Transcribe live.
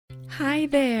Hi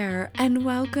there, and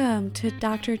welcome to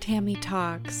Dr. Tami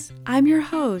Talks. I'm your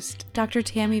host, Dr.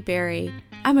 Tami Berry.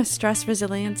 I'm a stress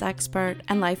resilience expert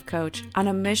and life coach on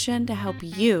a mission to help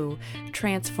you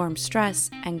transform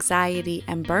stress, anxiety,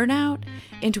 and burnout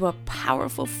into a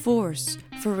powerful force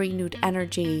for renewed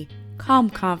energy, calm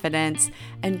confidence,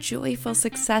 and joyful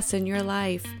success in your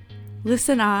life.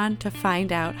 Listen on to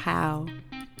find out how.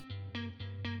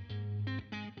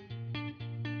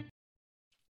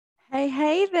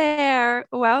 Hey there.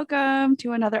 Welcome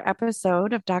to another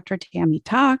episode of Dr. Tami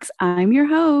Talks. I'm your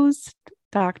host,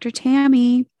 Dr.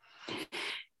 Tami.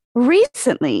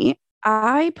 Recently,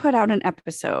 I put out an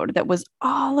episode that was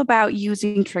all about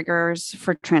using triggers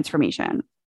for transformation,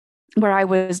 where I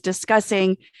was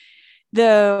discussing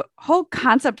the whole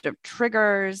concept of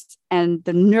triggers and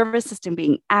the nervous system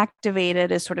being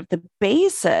activated as sort of the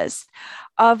basis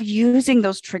of using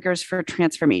those triggers for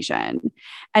transformation.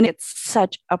 And it's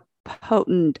such a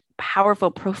potent,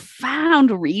 powerful, profound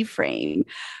reframe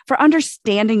for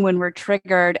understanding when we're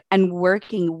triggered and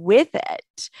working with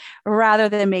it rather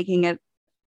than making it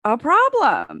a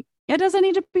problem. It doesn't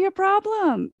need to be a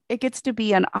problem. It gets to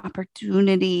be an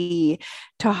opportunity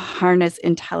to harness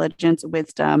intelligence,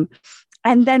 wisdom,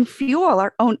 and then fuel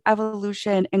our own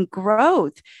evolution and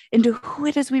growth into who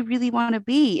it is we really want to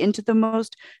be, into the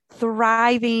most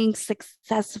thriving,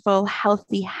 successful,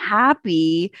 healthy,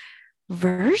 happy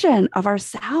version of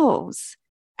ourselves.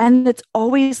 And it's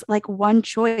always like one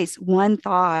choice, one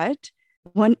thought,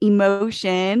 one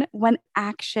emotion, one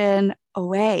action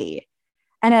away.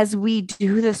 And as we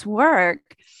do this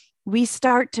work, we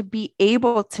start to be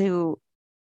able to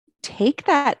take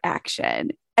that action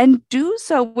and do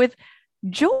so with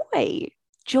joy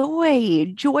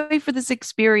for this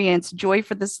experience, joy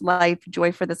for this life,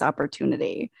 joy for this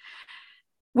opportunity,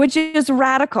 which is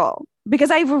radical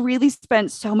because I've really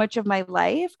spent so much of my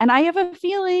life, and I have a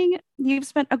feeling you've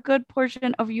spent a good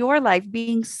portion of your life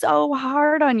being so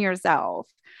hard on yourself,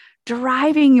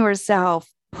 driving yourself,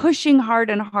 pushing hard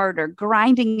and harder,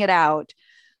 grinding it out.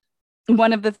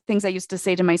 One of the things I used to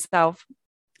say to myself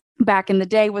back in the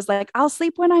day was like, I'll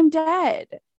sleep when I'm dead.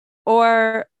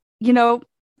 Or,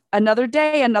 another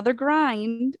day, another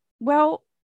grind. Well,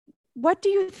 what do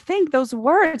you think? Those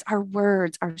words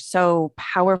are so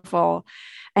powerful.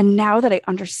 And now that I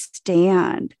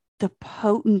understand the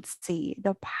potency,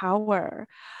 the power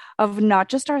of not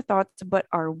just our thoughts, but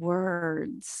our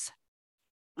words.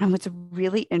 And what's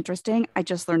really interesting, I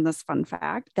just learned this fun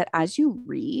fact that as you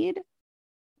read,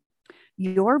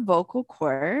 your vocal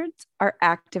cords are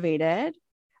activated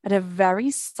at a very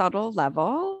subtle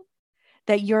level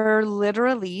that you're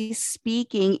literally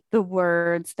speaking the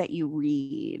words that you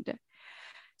read.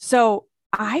 So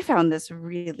I found this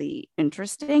really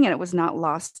interesting, and it was not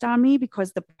lost on me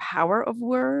because the power of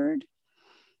word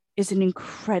is an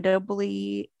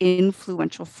incredibly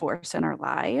influential force in our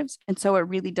lives. And so it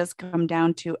really does come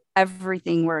down to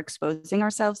everything we're exposing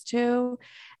ourselves to,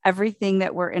 everything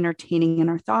that we're entertaining in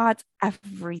our thoughts,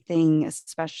 everything,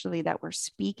 especially that we're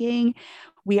speaking.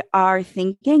 We are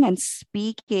thinking and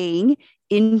speaking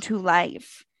into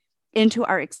life, into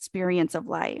our experience of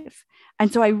life.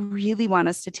 And so I really want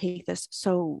us to take this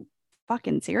so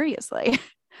fucking seriously.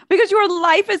 Because your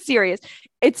life is serious.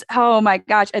 It's, oh my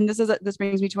gosh. And this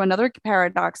brings me to another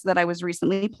paradox that I was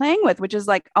recently playing with, which is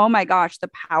like, oh my gosh, the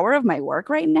power of my work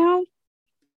right now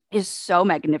is so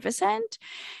magnificent.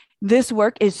 This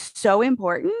work is so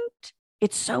important.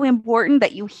 It's so important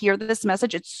that you hear this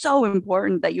message. It's so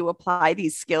important that you apply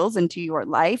these skills into your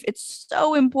life. It's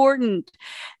so important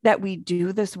that we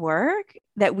do this work,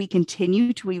 that we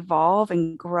continue to evolve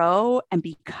and grow and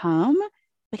become,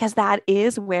 because that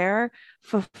is where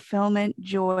fulfillment,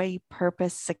 joy,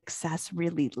 purpose, success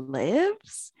really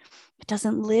lives. It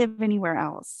doesn't live anywhere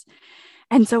else.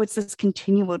 And so it's this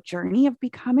continual journey of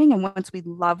becoming. And once we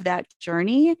love that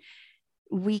journey,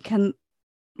 we can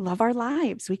love our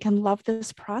lives. We can love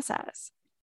this process.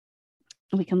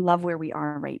 We can love where we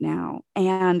are right now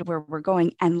and where we're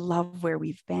going, and love where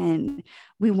we've been.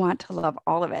 We want to love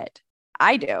all of it.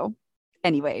 I do,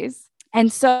 anyways.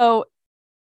 And so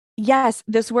yes,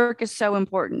 this work is so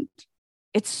important.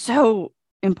 It's so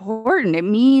important. It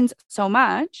means so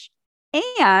much.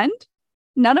 And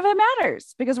none of it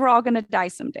matters because we're all going to die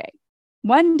someday.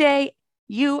 One day,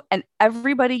 you and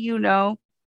everybody you know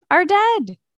are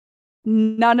dead.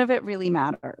 None of it really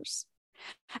matters.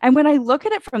 And when I look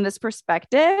at it from this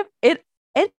perspective, it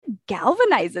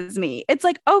galvanizes me. It's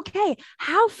like, okay,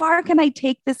 how far can I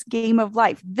take this game of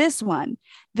life? This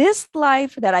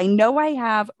life that I know I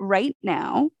have right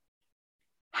now,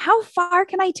 How far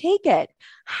can I take it?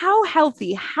 How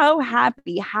healthy, how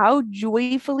happy, how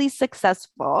joyfully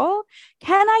successful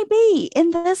can I be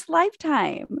in this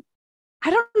lifetime? I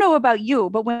don't know about you,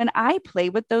 but when I play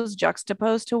with those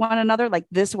juxtaposed to one another, like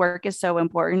this work is so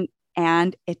important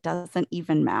and it doesn't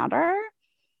even matter,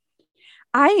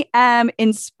 I am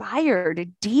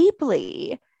inspired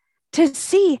deeply to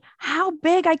see how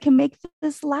big I can make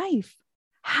this life.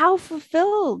 How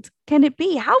fulfilled can it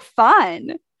be? How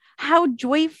fun, how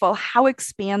joyful, how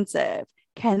expansive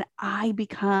can I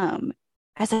become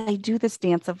as I do this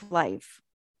dance of life?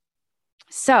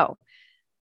 So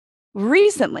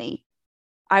recently,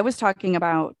 I was talking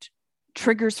about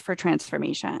triggers for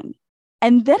transformation.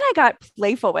 And then I got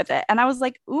playful with it. And I was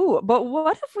like, ooh, but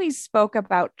what if we spoke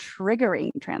about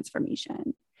triggering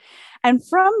transformation? And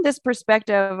from this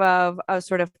perspective of a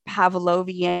sort of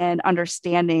Pavlovian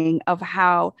understanding of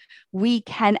how we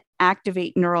can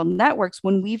activate neural networks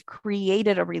when we've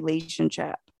created a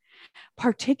relationship,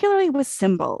 particularly with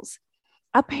symbols.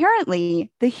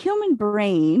 Apparently, the human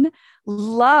brain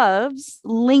loves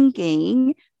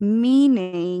linking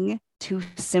meaning to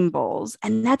symbols.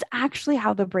 And that's actually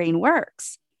how the brain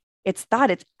works. It's thought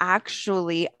it's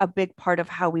actually a big part of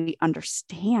how we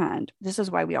understand. This is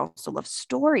why we also love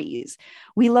stories.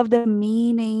 We love the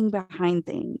meaning behind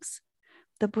things.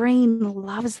 The brain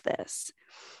loves this.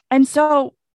 And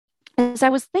so, as I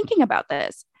was thinking about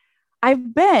this,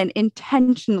 I've been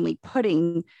intentionally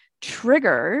putting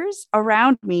triggers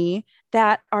around me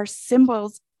that are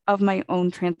symbols of my own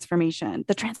transformation,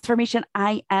 the transformation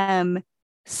I am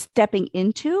stepping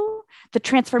into, the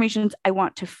transformations I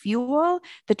want to fuel,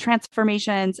 the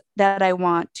transformations that I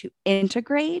want to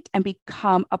integrate and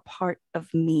become a part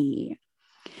of me.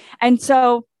 And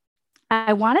so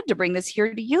I wanted to bring this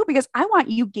here to you because I want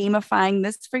you gamifying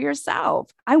this for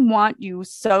yourself. I want you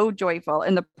so joyful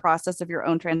in the process of your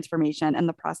own transformation and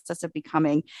the process of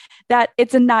becoming that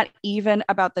it's not even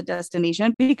about the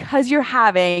destination because you're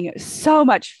having so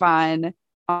much fun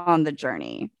on the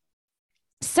journey.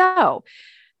 So,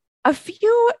 a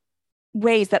few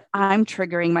ways that I'm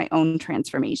triggering my own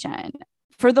transformation.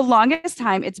 For the longest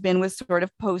time, it's been with sort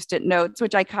of post-it notes,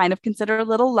 which I kind of consider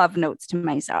little love notes to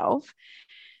myself.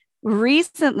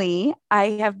 Recently, I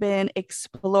have been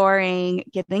exploring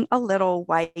getting a little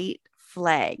white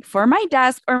flag for my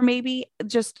desk or maybe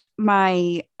just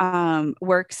my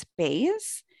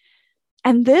workspace.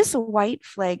 And this white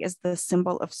flag is the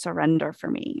symbol of surrender for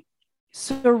me.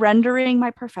 Surrendering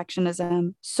my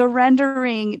perfectionism,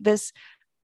 surrendering this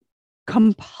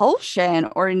compulsion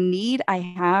or need I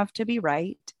have to be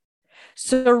right,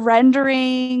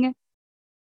 surrendering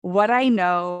what I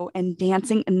know and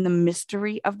dancing in the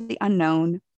mystery of the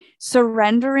unknown,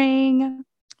 surrendering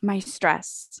my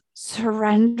stress,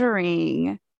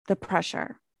 surrendering the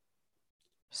pressure,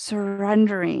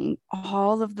 surrendering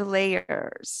all of the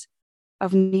layers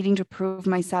of needing to prove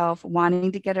myself,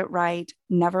 wanting to get it right,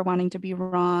 never wanting to be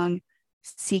wrong,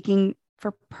 seeking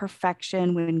for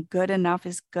perfection when good enough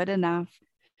is good enough,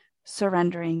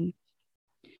 surrendering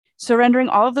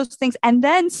all of those things, and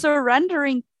then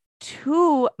surrendering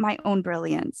to my own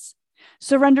brilliance,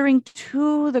 surrendering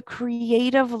to the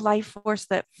creative life force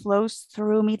that flows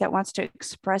through me, that wants to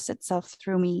express itself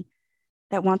through me,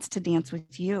 that wants to dance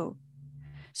with you,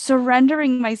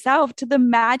 surrendering myself to the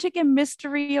magic and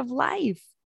mystery of life,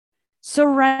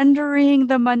 surrendering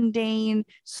the mundane,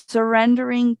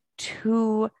 surrendering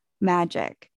to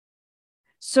magic,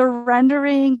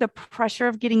 surrendering the pressure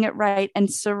of getting it right,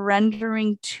 and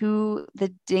surrendering to the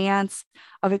dance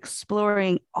of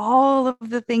exploring all of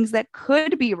the things that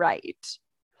could be right.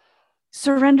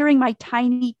 Surrendering my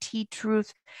tiny T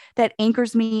truth that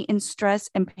anchors me in stress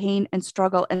and pain and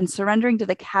struggle, and surrendering to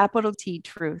the capital T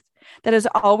truth that is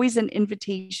always an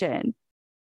invitation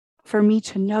for me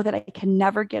to know that I can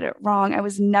never get it wrong. I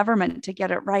was never meant to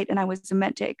get it right. And I was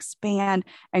meant to expand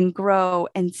and grow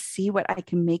and see what I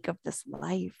can make of this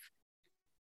life.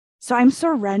 So I'm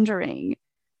surrendering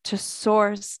to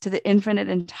source, to the infinite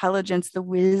intelligence, the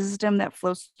wisdom that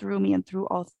flows through me and through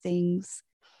all things.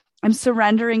 I'm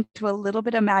surrendering to a little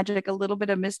bit of magic, a little bit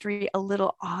of mystery, a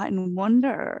little awe and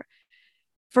wonder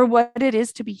for what it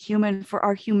is to be human, for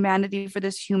our humanity, for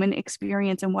this human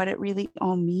experience and what it really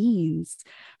all means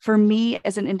for me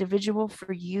as an individual,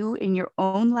 for you in your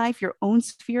own life, your own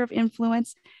sphere of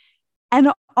influence,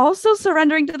 and also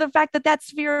surrendering to the fact that that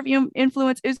sphere of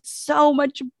influence is so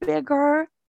much bigger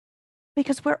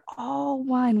because we're all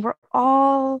one, we're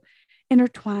all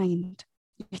intertwined.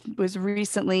 I was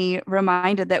recently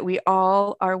reminded that we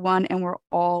all are one and we're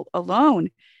all alone.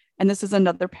 And this is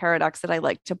another paradox that I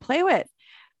like to play with.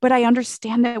 But I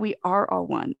understand that we are all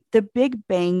one. The Big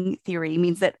Bang Theory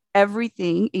means that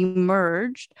everything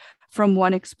emerged from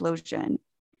one explosion.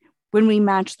 When we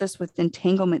match this with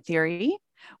entanglement theory,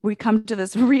 we come to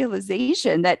this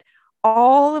realization that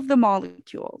all of the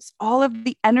molecules, all of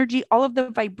the energy, all of the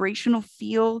vibrational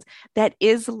field that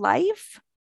is life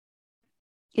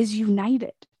is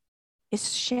united,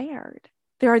 is shared.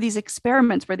 There are these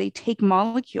experiments where they take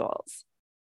molecules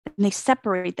and they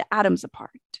separate the atoms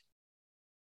apart.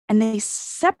 And they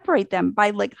separate them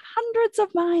by like hundreds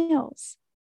of miles.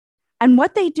 And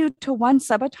what they do to one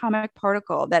subatomic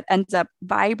particle that ends up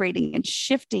vibrating and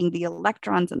shifting the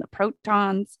electrons and the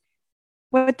protons,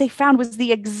 what they found was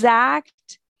the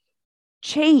exact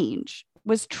change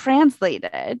was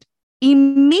translated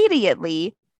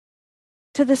immediately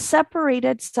to the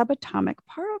separated subatomic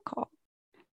particle.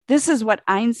 This is what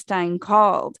Einstein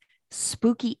called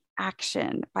spooky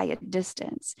action by a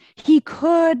distance. He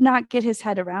could not get his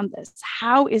head around this.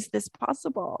 How is this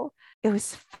possible? It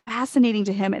was fascinating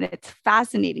to him, and it's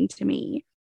fascinating to me.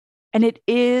 And it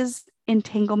is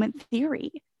entanglement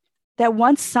theory that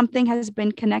once something has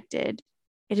been connected,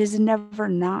 it is never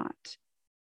not.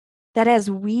 That as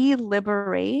we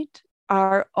liberate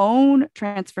our own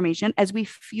transformation, as we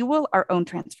fuel our own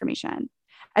transformation,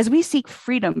 as we seek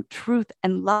freedom, truth,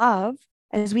 and love,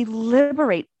 as we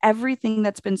liberate everything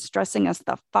that's been stressing us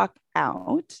the fuck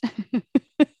out,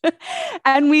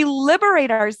 and we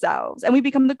liberate ourselves and we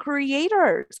become the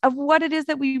creators of what it is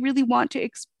that we really want to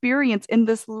experience in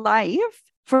this life.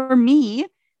 For me,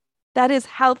 that is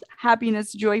health,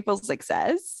 happiness, joyful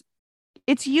success.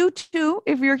 It's you too.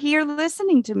 If you're here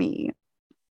listening to me,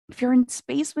 if you're in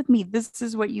space with me, this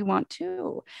is what you want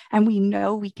too. And we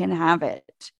know we can have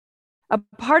it. A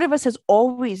part of us has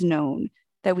always known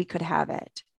that we could have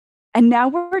it. And now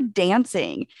we're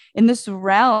dancing in this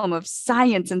realm of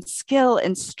science and skill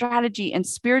and strategy and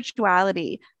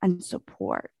spirituality and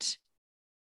support.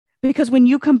 Because when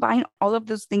you combine all of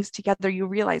those things together, you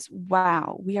realize,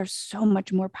 wow, we are so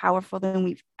much more powerful than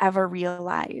we've ever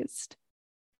realized.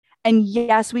 And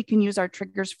yes, we can use our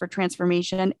triggers for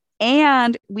transformation,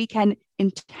 and we can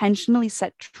intentionally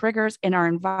set triggers in our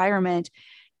environment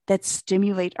that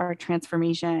stimulate our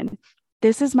transformation.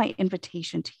 This is my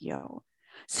invitation to you.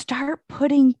 Start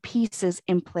putting pieces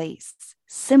in place,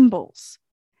 symbols,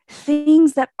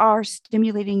 things that are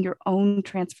stimulating your own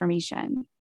transformation.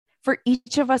 For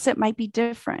each of us, it might be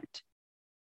different.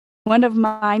 One of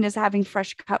mine is having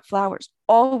fresh cut flowers,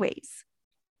 always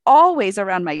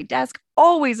around my desk,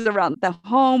 always around the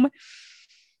home.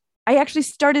 I actually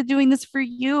started doing this for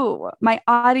you, my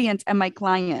audience and my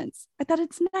clients. I thought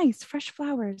it's nice, fresh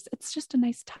flowers. It's just a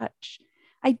nice touch.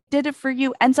 I did it for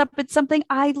you. Ends up it's something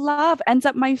I love. Ends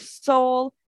up my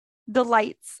soul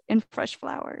delights in fresh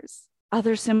flowers.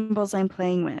 Other symbols I'm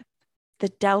playing with, the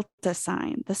delta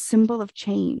sign, the symbol of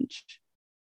change.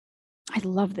 I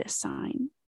love this sign.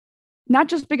 Not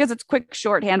just because it's quick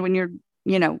shorthand when you're,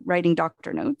 writing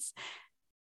doctor notes,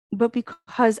 but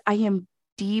because I am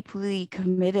deeply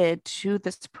committed to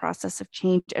this process of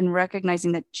change and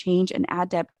recognizing that change and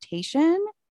adaptation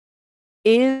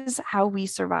is how we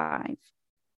survive.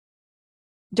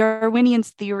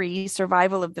 Darwinian's theory,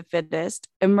 survival of the fittest,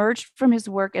 emerged from his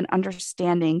work and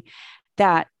understanding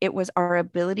that it was our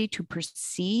ability to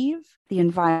perceive the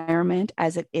environment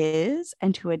as it is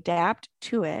and to adapt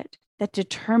to it that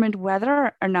determined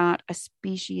whether or not a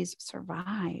species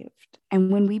survived.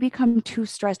 And when we become too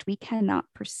stressed, we cannot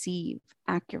perceive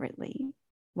accurately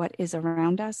what is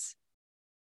around us,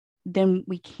 then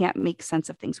we can't make sense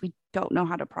of things. We don't know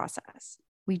how to process.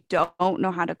 We don't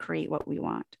know how to create what we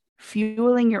want.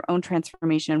 Fueling your own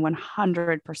transformation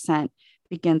 100%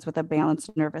 begins with a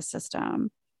balanced nervous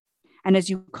system. And as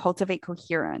you cultivate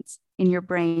coherence in your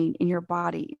brain, in your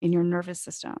body, in your nervous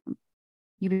system,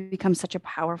 you become such a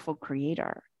powerful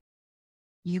creator.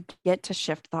 You get to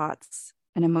shift thoughts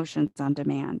and emotions on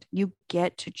demand. You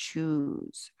get to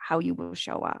choose how you will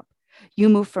show up. You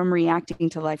move from reacting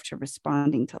to life to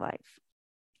responding to life.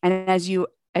 And as you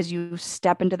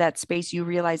step into that space, you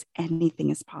realize anything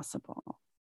is possible.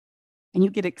 And you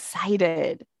get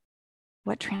excited.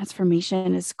 What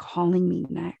transformation is calling me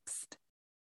next?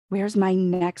 Where's my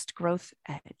next growth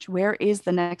edge? Where is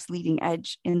the next leading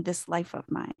edge in this life of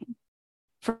mine?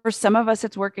 For some of us,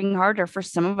 it's working harder. For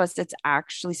some of us, it's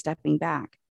actually stepping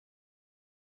back.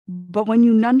 But when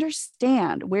you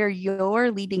understand where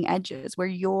your leading edge is, where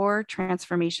your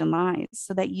transformation lies,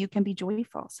 so that you can be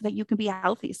joyful, so that you can be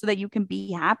healthy, so that you can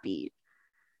be happy,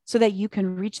 so that you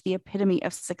can reach the epitome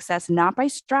of success, not by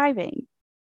striving,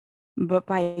 but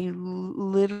by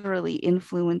literally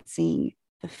influencing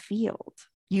the field.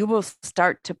 You will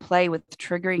start to play with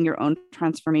triggering your own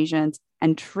transformations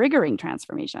and triggering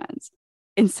transformations.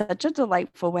 in such a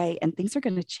delightful way. And things are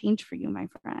going to change for you, my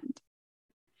friend.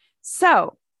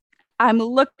 So I'm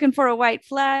looking for a white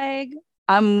flag.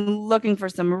 I'm looking for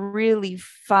some really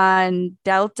fun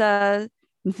delta.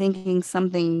 I'm thinking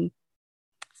something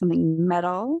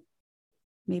metal,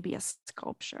 maybe a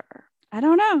sculpture. I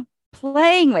don't know.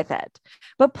 Playing with it,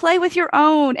 but play with your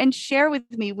own and share with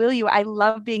me, will you? I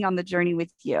love being on the journey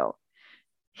with you.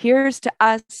 Here's to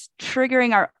us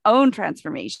triggering our own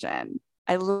transformation.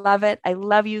 I love it. I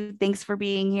love you. Thanks for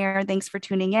being here. Thanks for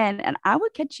tuning in. And I will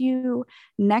catch you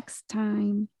next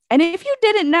time. And if you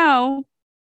didn't know,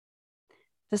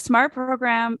 the SMART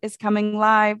program is coming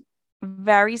live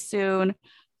very soon,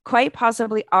 quite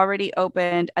possibly already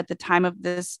opened at the time of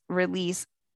this release,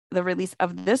 the release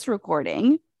of this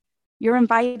recording. You're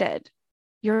invited.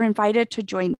 You're invited to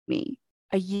join me,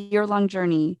 a year-long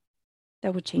journey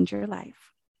that will change your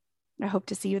life. I hope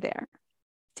to see you there.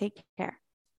 Take care.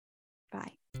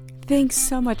 Bye. Thanks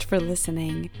so much for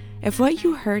listening. If what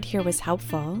you heard here was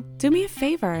helpful, do me a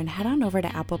favor and head on over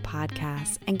to Apple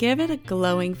Podcasts and give it a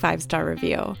glowing 5-star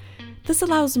review. This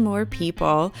allows more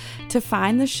people to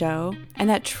find the show, and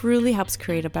that truly helps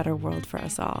create a better world for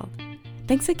us all.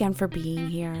 Thanks again for being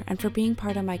here and for being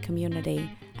part of my community.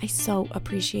 I so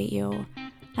appreciate you.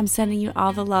 I'm sending you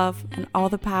all the love and all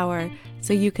the power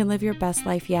so you can live your best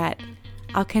life yet.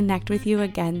 I'll connect with you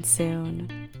again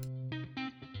soon.